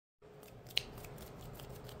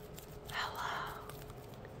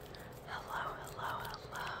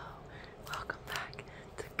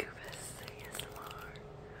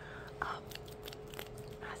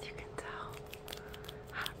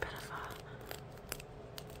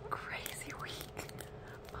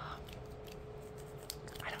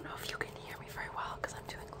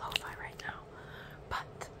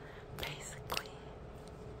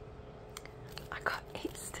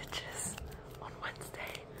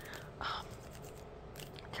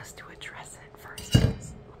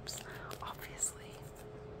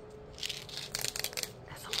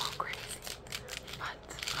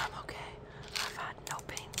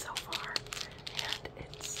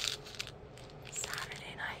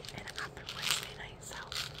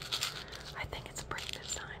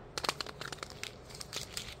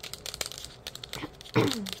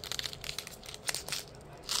Basically,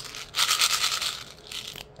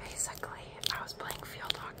 I was playing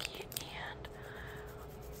field hockey and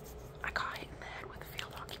I got hit in the head with a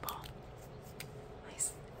field hockey ball. I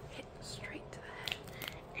hit straight to the head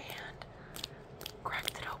and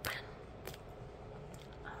cracked it open.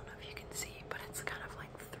 I don't know if you can see, but it's kind of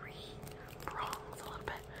like 3 prongs a little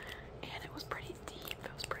bit, and it was pretty deep.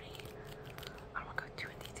 It was pretty, I don't want to go too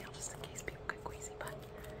in detail just in case people get queasy, but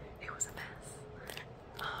it was a mess.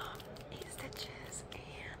 8 stitches,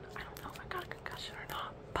 and I don't know if I got a concussion or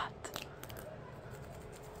not, but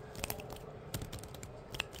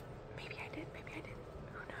maybe I did,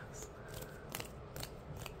 who knows.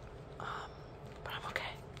 But I'm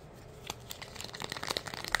okay.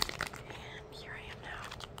 And here I am now.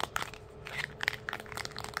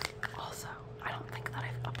 Also, I don't think that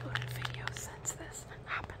I've uploaded videos since this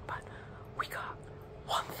happened, but we got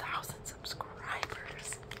 1,000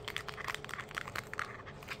 subscribers.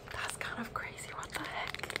 That's kind of crazy. What the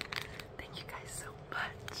heck? Thank you guys so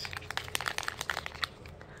much.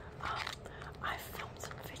 I filmed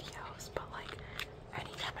some videos, but like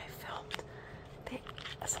anytime I filmed,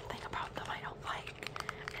 something about them I don't like,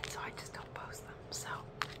 and so I just don't post them. So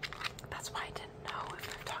that's why I didn't know if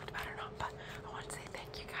I've talked about it or not. But I want to say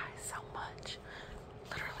thank you guys so much.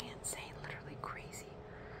 Literally insane, literally crazy.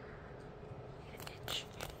 Need an itch,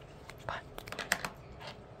 but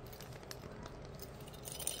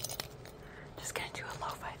just gonna do a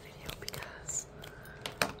lo-fi video because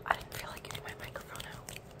I didn't feel like getting my microphone out.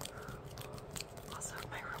 Also, if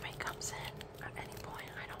my roommate comes in at any point,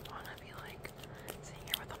 I don't want to be like sitting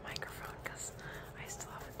here with a microphone because I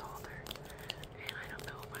still haven't told her, and I don't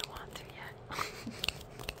know if I want to yet.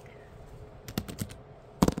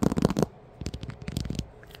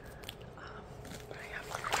 But I have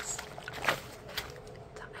this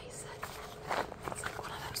to ice it. It's like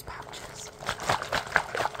one of those pouches.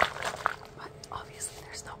 But obviously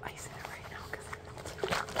there's no ice in it right now because it melted.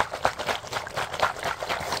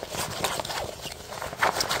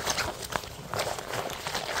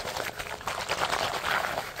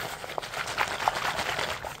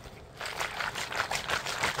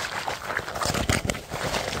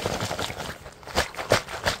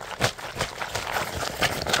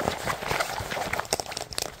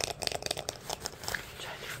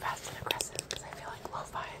 Try to do fast and aggressive because I feel like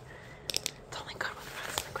lo-fi, it's only good with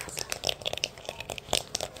fast and aggressive.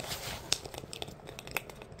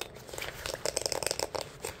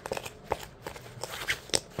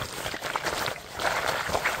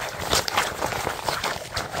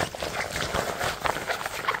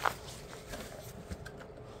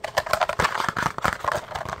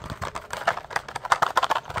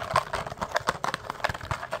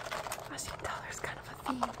 As you can tell, there's kind of a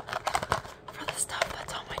theme for the stuff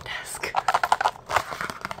that's on my desk.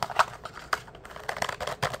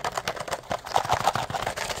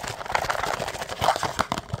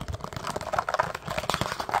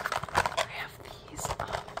 I have these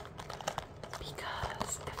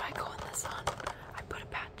because if I go in the sun, I put a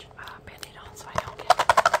band-aid on so I don't get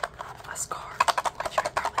a scar, which I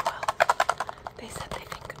probably will. They said they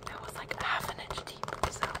think it was like ½ an inch deep,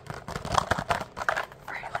 so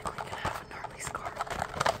very likely gonna have a gnarly scar.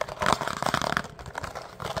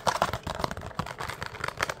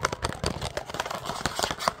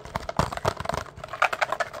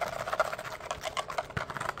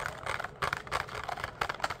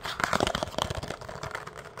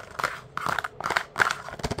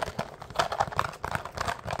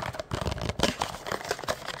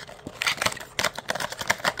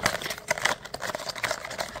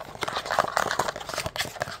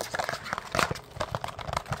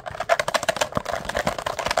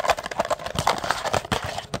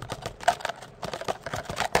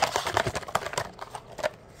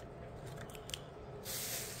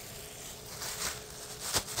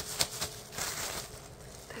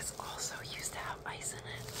 This also used to have ice in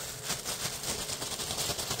it.